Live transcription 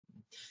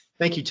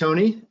Thank you,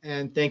 Tony,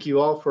 and thank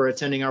you all for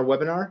attending our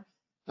webinar.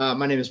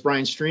 My name is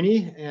Brian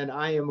Strini, and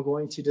I am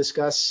going to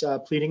discuss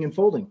pleating and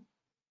folding.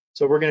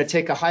 So we're going to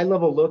take a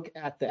high-level look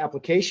at the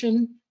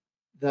application,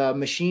 the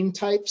machine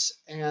types,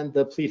 and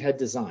the pleat head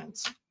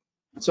designs.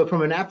 So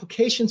from an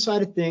application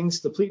side of things,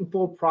 the pleat and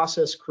fold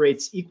process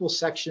creates equal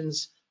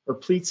sections or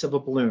pleats of a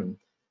balloon.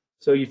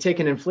 So you take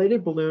an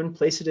inflated balloon,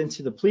 place it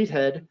into the pleat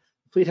head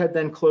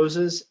then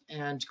closes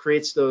and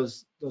creates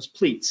those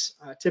pleats.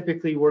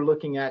 Typically, we're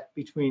looking at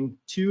between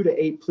 2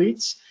 to 8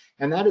 pleats,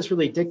 and that is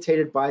really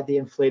dictated by the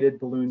inflated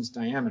balloon's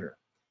diameter.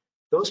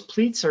 Those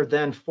pleats are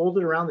then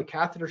folded around the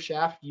catheter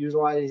shaft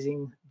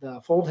utilizing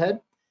the fold head,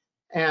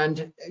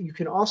 and you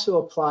can also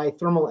apply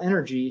thermal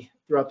energy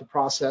throughout the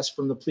process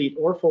from the pleat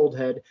or fold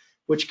head,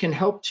 which can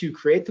help to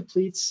create the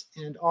pleats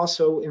and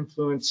also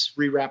influence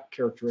rewrap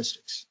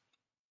characteristics.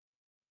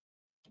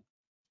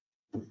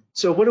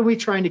 So what are we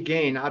trying to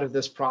gain out of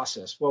this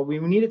process? Well, we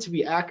need it to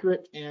be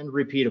accurate and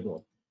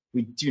repeatable.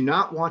 We do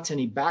not want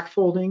any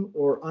backfolding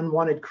or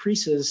unwanted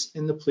creases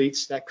in the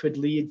pleats that could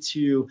lead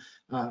to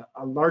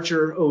a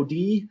larger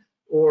OD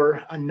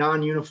or a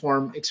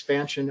non-uniform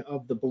expansion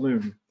of the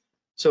balloon.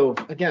 So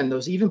again,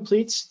 those even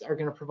pleats are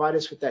going to provide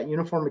us with that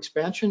uniform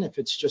expansion if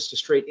it's just a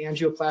straight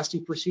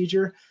angioplasty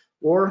procedure,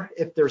 or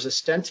if there's a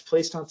stent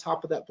placed on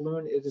top of that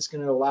balloon, it is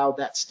going to allow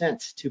that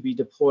stent to be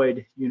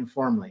deployed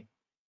uniformly.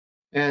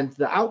 And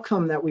the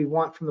outcome that we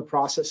want from the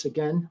process,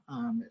 again,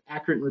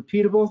 accurate and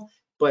repeatable,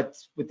 but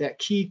with that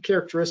key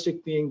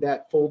characteristic being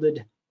that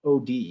folded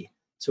OD.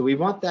 So we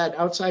want that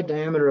outside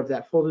diameter of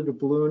that folded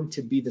balloon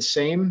to be the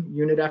same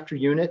unit after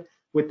unit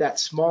with that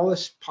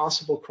smallest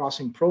possible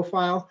crossing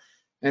profile.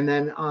 And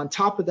then on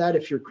top of that,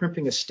 if you're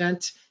crimping a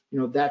stent,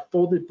 that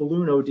folded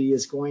balloon OD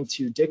is going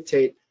to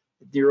dictate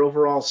your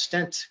overall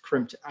stent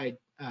crimped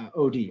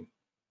OD.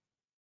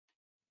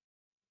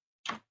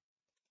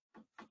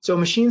 So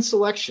machine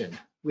selection,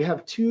 we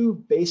have two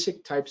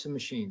basic types of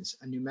machines,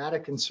 a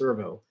pneumatic and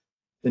servo.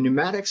 The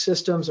pneumatic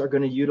systems are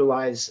going to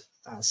utilize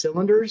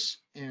cylinders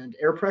and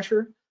air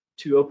pressure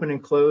to open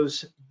and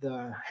close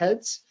the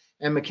heads,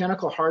 and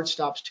mechanical hard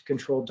stops to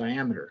control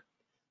diameter.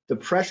 The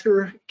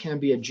pressure can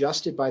be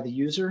adjusted by the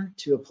user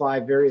to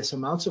apply various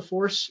amounts of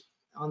force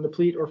on the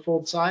pleat or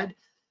fold side,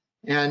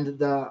 and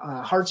the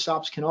hard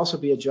stops can also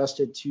be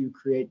adjusted to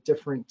create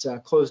different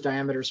closed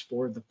diameters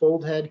for the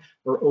fold head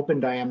or open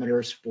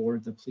diameters for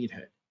the pleat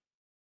head.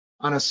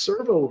 On a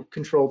servo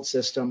controlled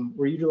system,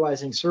 we're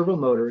utilizing servo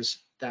motors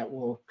that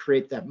will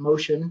create that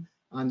motion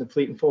on the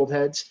pleat and fold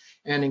heads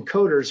and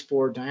encoders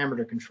for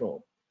diameter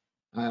control.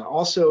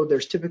 Also,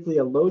 there's typically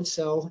a load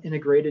cell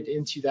integrated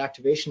into the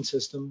activation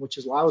system, which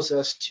allows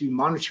us to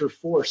monitor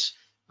force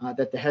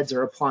that the heads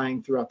are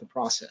applying throughout the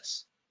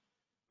process.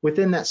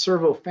 Within that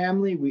servo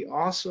family, we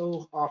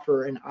also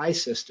offer an eye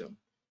system.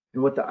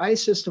 And what the eye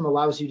system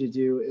allows you to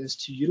do is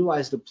to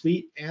utilize the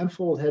pleat and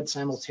fold head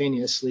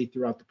simultaneously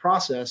throughout the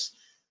process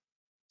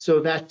so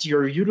that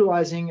you're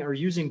utilizing or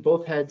using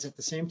both heads at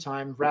the same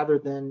time rather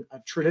than a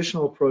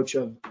traditional approach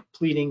of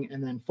pleating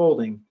and then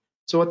folding.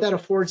 So what that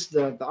affords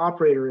the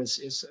operator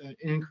is an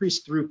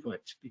increased throughput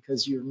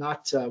because you're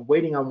not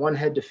waiting on one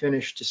head to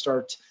finish to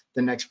start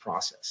the next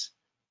process.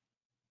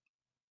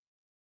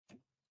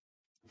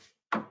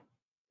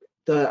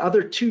 The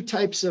other two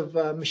types of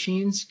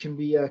machines can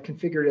be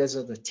configured as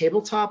a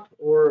tabletop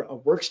or a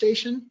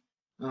workstation,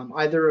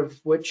 either of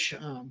which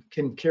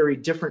can carry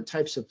different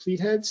types of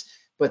pleat heads.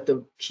 But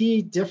the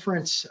key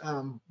difference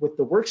with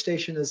the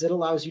workstation is it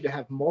allows you to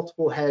have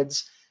multiple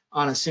heads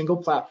on a single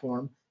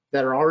platform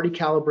that are already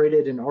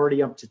calibrated and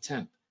already up to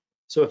temp.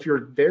 So if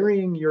you're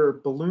varying your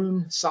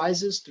balloon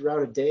sizes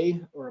throughout a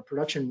day or a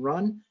production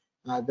run,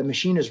 the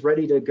machine is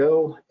ready to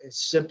go as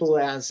simple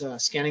as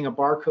scanning a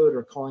barcode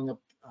or calling up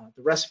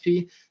the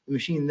recipe. The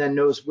machine then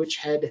knows which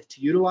head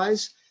to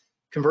utilize.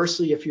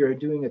 Conversely, if you're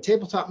doing a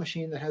tabletop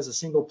machine that has a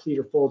single pleat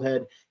or fold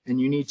head and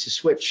you need to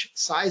switch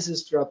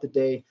sizes throughout the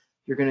day,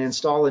 you're going to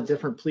install a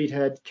different pleat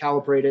head,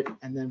 calibrate it,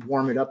 and then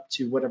warm it up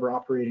to whatever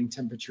operating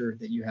temperature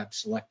that you have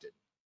selected.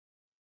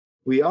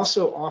 We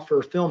also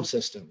offer film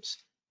systems,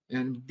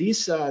 and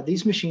these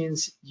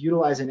machines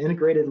utilize an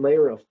integrated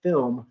layer of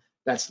film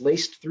that's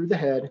laced through the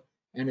head,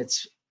 and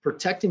it's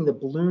protecting the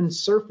balloon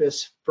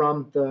surface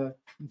from the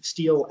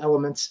steel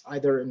elements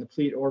either in the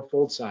pleat or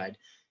fold side.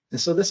 And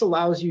so this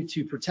allows you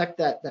to protect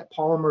that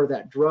polymer,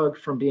 that drug,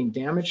 from being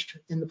damaged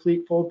in the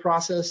pleat fold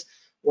process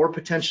or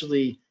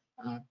potentially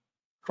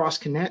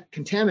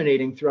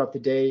cross-contaminating throughout the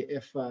day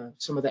if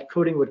some of that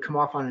coating would come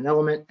off on an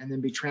element and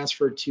then be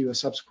transferred to a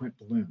subsequent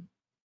balloon.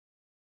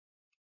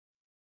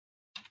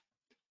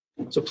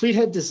 So pleat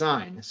head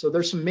design. So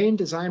there's some main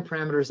design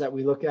parameters that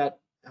we look at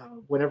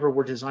whenever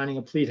we're designing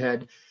a pleat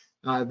head.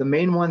 The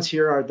main ones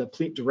here are the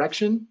pleat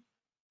direction,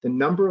 the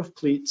number of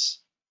pleats,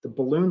 the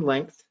balloon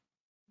length,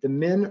 the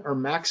min or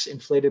max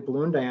inflated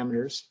balloon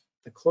diameters,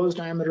 the closed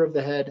diameter of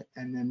the head,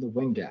 and then the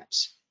wing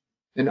gaps.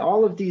 And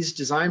all of these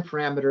design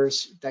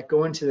parameters that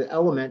go into the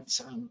elements,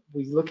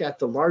 we look at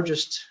the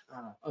largest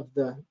of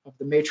the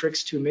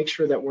matrix to make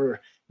sure that we're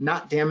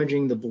not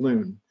damaging the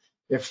balloon.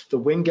 If the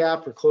wing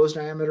gap or close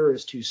diameter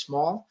is too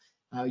small,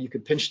 you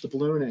could pinch the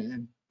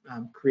balloon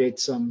and create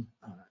some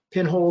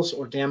pinholes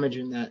or damage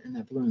in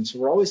that balloon. So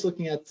we're always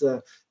looking at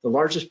the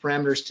largest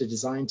parameters to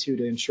design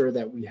to ensure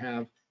that we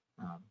have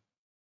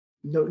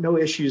no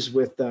issues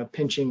with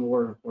pinching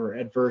or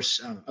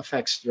adverse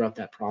effects throughout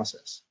that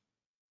process.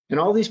 And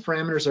all these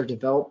parameters are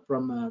developed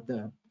from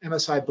the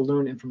MSI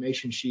balloon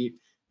information sheet,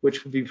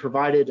 which will be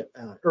provided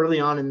early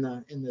on in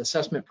the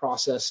assessment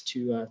process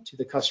to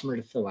the customer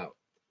to fill out.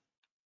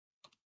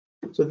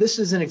 So this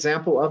is an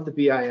example of the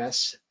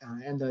BIS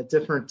and the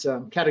different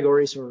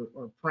categories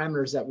or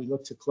parameters that we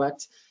look to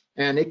collect,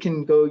 and it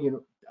can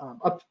go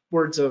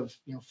upwards of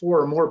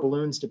 4 or more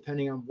balloons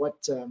depending on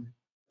what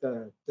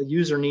the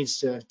user needs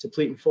to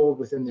pleat and fold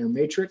within their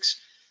matrix.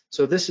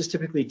 So this is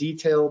typically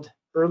detailed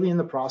early in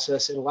the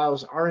process. It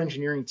allows our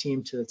engineering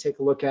team to take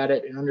a look at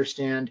it and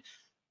understand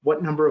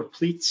what number of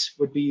pleats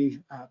would be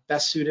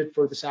best suited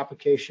for this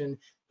application,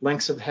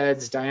 lengths of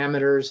heads,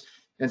 diameters,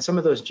 and some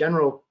of those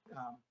general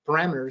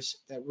parameters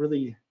that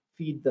really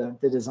feed the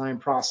design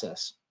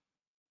process.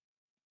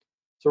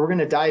 So we're going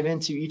to dive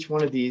into each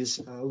one of these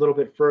a little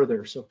bit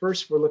further. So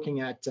first, we're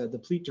looking at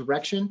the pleat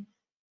direction.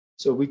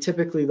 So we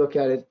typically look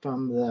at it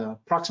from the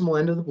proximal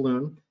end of the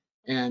balloon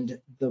and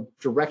the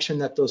direction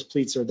that those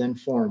pleats are then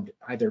formed,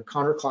 either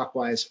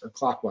counterclockwise or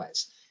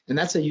clockwise. And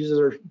that's a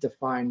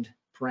user-defined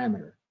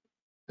parameter.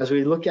 As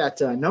we look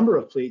at number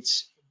of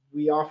pleats,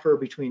 we offer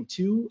between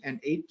 2 and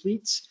 8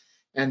 pleats,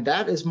 and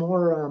that is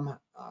more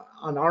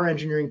on our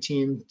engineering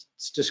team's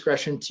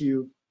discretion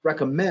to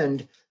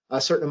recommend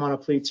a certain amount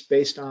of pleats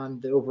based on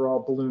the overall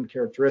balloon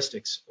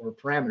characteristics or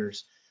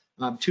parameters.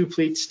 2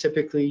 pleats,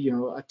 typically,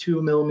 a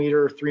 2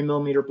 millimeter, 3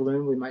 millimeter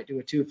balloon, we might do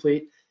a 2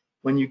 pleat.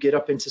 When you get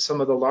up into some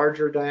of the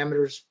larger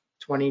diameters,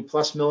 20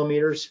 plus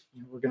millimeters,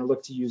 we're going to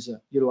look to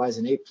utilize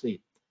an 8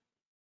 pleat.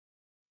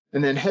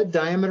 And then head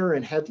diameter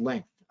and head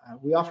length.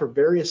 We offer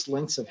various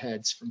lengths of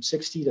heads from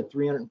 60 to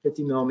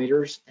 350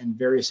 millimeters and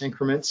various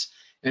increments,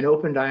 and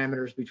open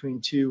diameters between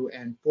 2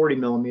 and 40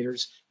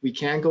 millimeters. We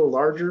can go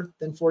larger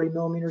than 40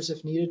 millimeters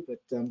if needed,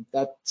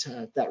 but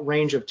that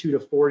range of 2 to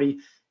 40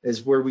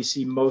 is where we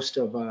see most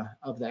of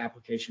the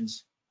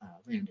applications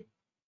landing.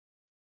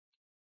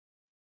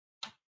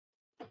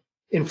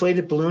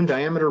 Inflated balloon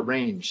diameter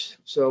range.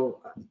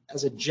 So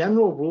as a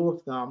general rule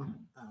of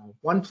thumb,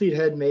 one pleat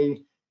head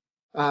may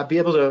be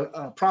able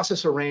to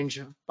process a range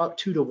of about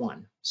 2 to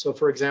 1. So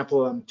for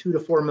example, 2 to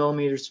 4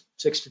 millimeters,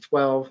 6 to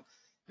 12.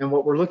 And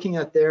what we're looking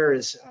at there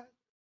is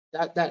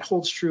that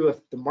holds true if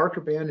the marker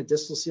band and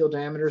distal seal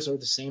diameters are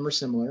the same or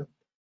similar.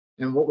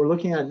 And what we're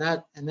looking at in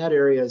that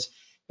area is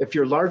if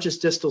your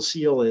largest distal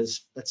seal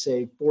is, let's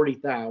say, 40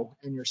 thou,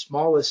 and your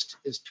smallest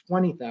is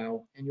 20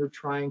 thou, and you're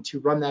trying to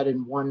run that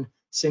in one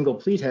single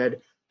pleat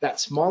head, that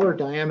smaller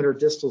diameter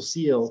distal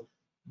seal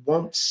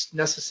won't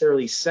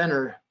necessarily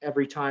center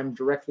every time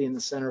directly in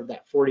the center of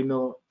that 40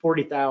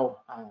 thou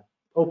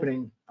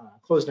opening,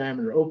 closed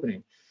diameter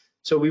opening.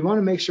 So we want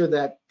to make sure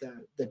that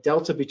the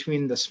delta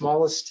between the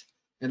smallest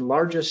and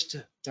largest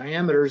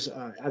diameters,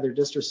 either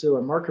distal seal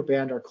or marker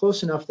band, are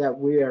close enough that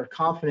we are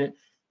confident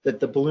that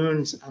the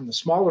balloons on the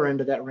smaller end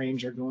of that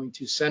range are going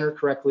to center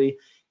correctly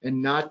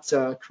and not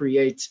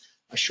create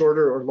a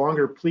shorter or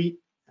longer pleat,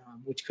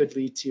 which could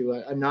lead to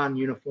a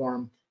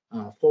non-uniform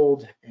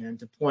fold and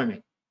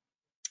deployment.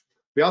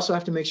 We also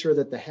have to make sure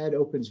that the head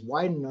opens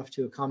wide enough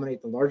to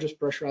accommodate the largest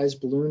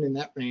pressurized balloon in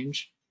that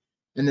range.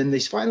 And then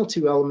these final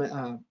two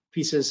element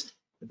pieces,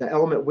 the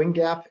element wing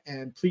gap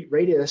and pleat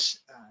radius,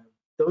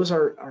 those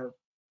are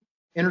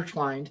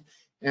intertwined.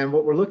 And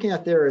what we're looking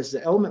at there is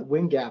the element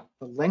wing gap,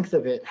 the length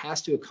of it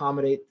has to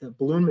accommodate the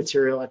balloon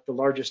material at the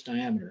largest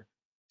diameter.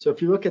 So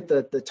if you look at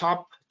the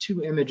top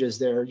 2 images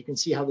there, you can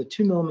see how the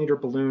 2 millimeter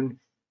balloon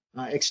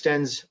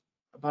extends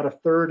about a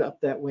third up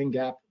that wing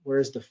gap,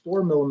 whereas the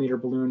 4 millimeter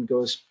balloon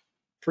goes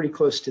pretty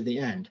close to the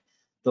end.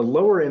 The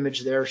lower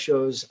image there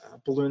shows a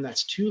balloon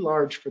that's too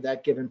large for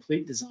that given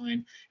pleat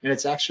design, and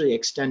it's actually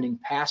extending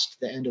past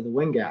the end of the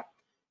wing gap.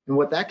 And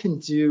what that can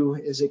do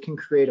is it can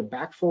create a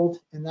backfold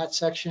in that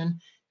section,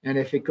 and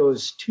if it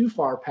goes too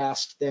far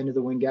past the end of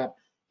the wing gap,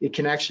 it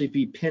can actually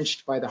be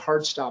pinched by the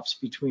hard stops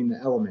between the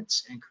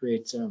elements and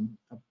create a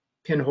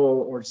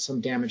pinhole or some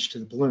damage to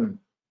the balloon.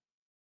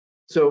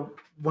 So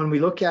when we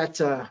look at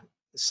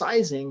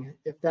sizing,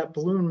 if that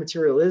balloon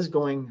material is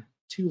going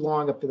too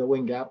long up to the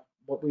wing gap,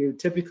 what we would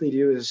typically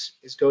do is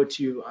go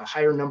to a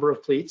higher number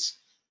of pleats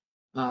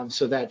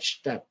so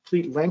that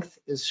pleat length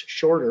is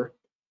shorter.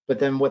 But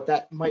then what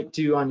that might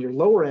do on your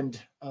lower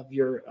end of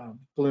your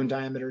balloon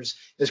diameters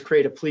is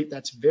create a pleat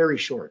that's very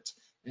short.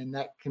 And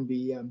that can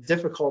be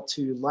difficult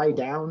to lie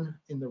down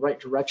in the right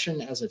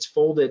direction as it's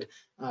folded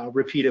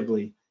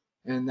repeatably.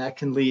 And that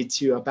can lead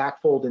to a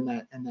backfold in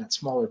that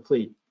smaller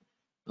pleat.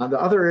 The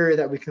other area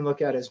that we can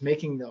look at is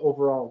making the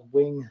overall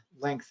wing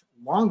length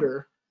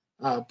longer,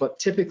 but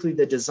typically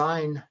the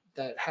design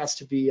that has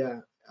to be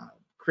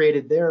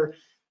created there,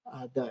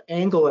 the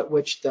angle at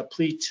which the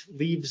pleat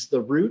leaves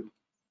the root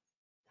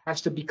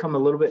has to become a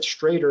little bit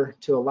straighter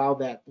to allow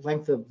that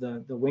length of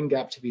the wing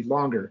gap to be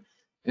longer.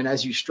 And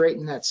as you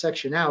straighten that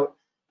section out,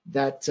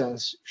 that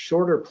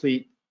shorter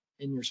pleat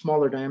in your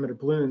smaller diameter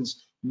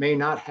balloons may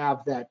not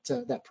have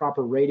that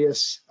proper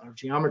radius or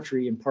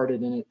geometry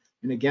imparted in it,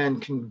 and again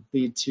can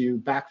lead to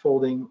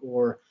backfolding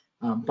or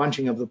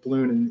bunching of the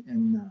balloon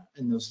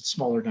in those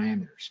smaller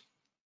diameters.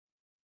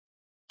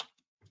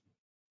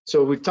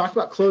 So we've talked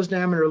about closed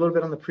diameter a little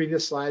bit on the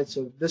previous slide.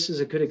 So this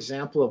is a good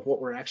example of what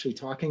we're actually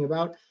talking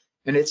about,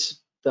 and it's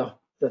the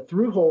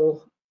through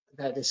hole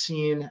that is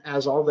seen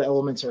as all the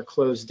elements are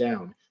closed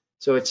down.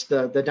 So it's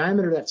the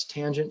diameter that's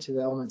tangent to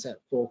the elements at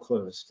full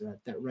closed,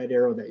 that red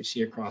arrow that you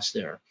see across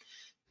there.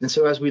 And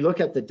so as we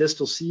look at the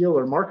distal seal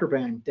or marker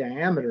band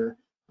diameter,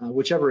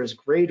 whichever is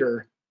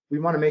greater, we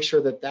want to make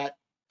sure that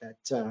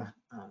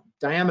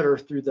diameter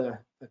through the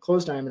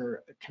closed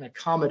diameter can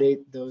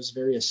accommodate those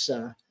various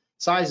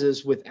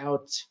sizes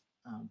without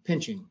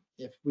pinching.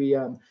 If we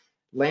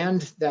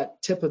land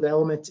that tip of the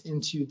element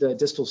into the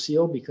distal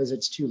seal because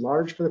it's too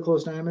large for the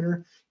closed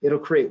diameter, it'll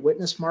create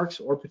witness marks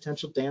or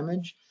potential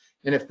damage.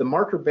 And if the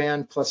marker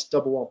band plus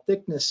double wall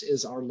thickness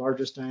is our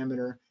largest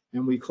diameter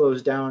and we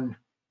close down,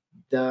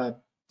 the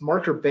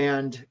marker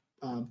band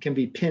can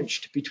be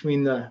pinched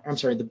between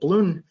the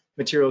balloon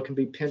material can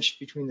be pinched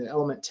between the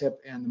element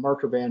tip and the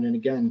marker band, and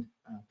again,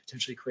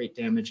 potentially create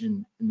damage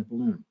in the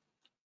balloon.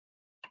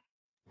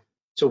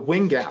 So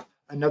wing gap,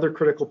 another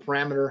critical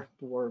parameter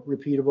for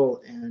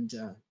repeatable and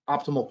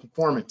optimal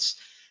performance.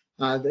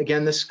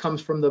 Again, this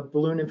comes from the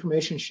balloon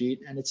information sheet,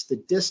 and it's the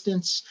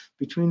distance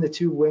between the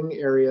two wing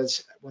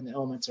areas when the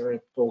elements are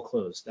at full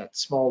close. That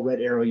small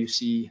red arrow you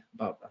see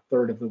about a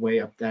third of the way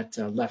up that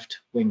left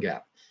wing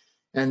gap.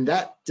 And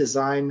that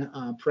design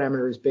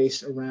parameter is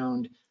based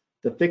around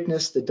the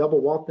thickness, the double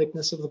wall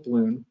thickness of the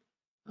balloon.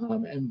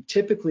 And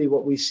typically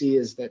what we see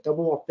is that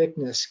double wall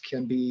thickness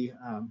can be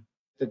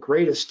the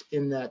greatest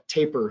in that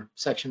taper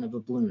section of the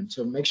balloon.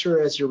 So make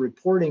sure as you're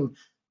reporting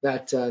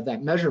that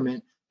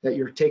measurement that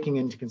you're taking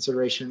into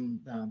consideration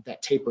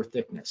that taper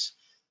thickness.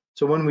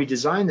 So when we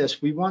design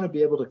this, we want to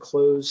be able to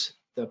close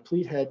the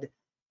pleat head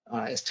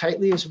as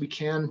tightly as we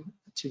can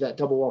to that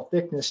double wall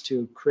thickness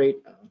to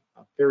create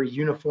a very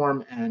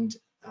uniform and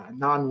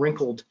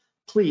non-wrinkled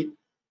pleat.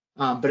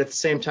 But at the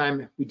same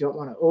time, we don't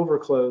want to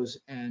overclose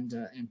and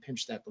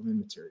pinch that balloon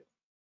material.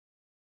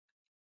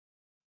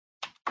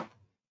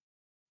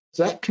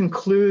 So that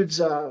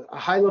concludes a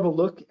high-level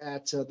look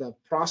at the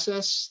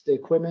process, the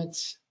equipment,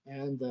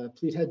 and the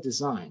pleat head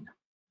design.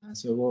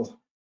 So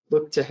we'll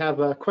look to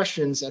have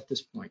questions at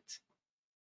this point.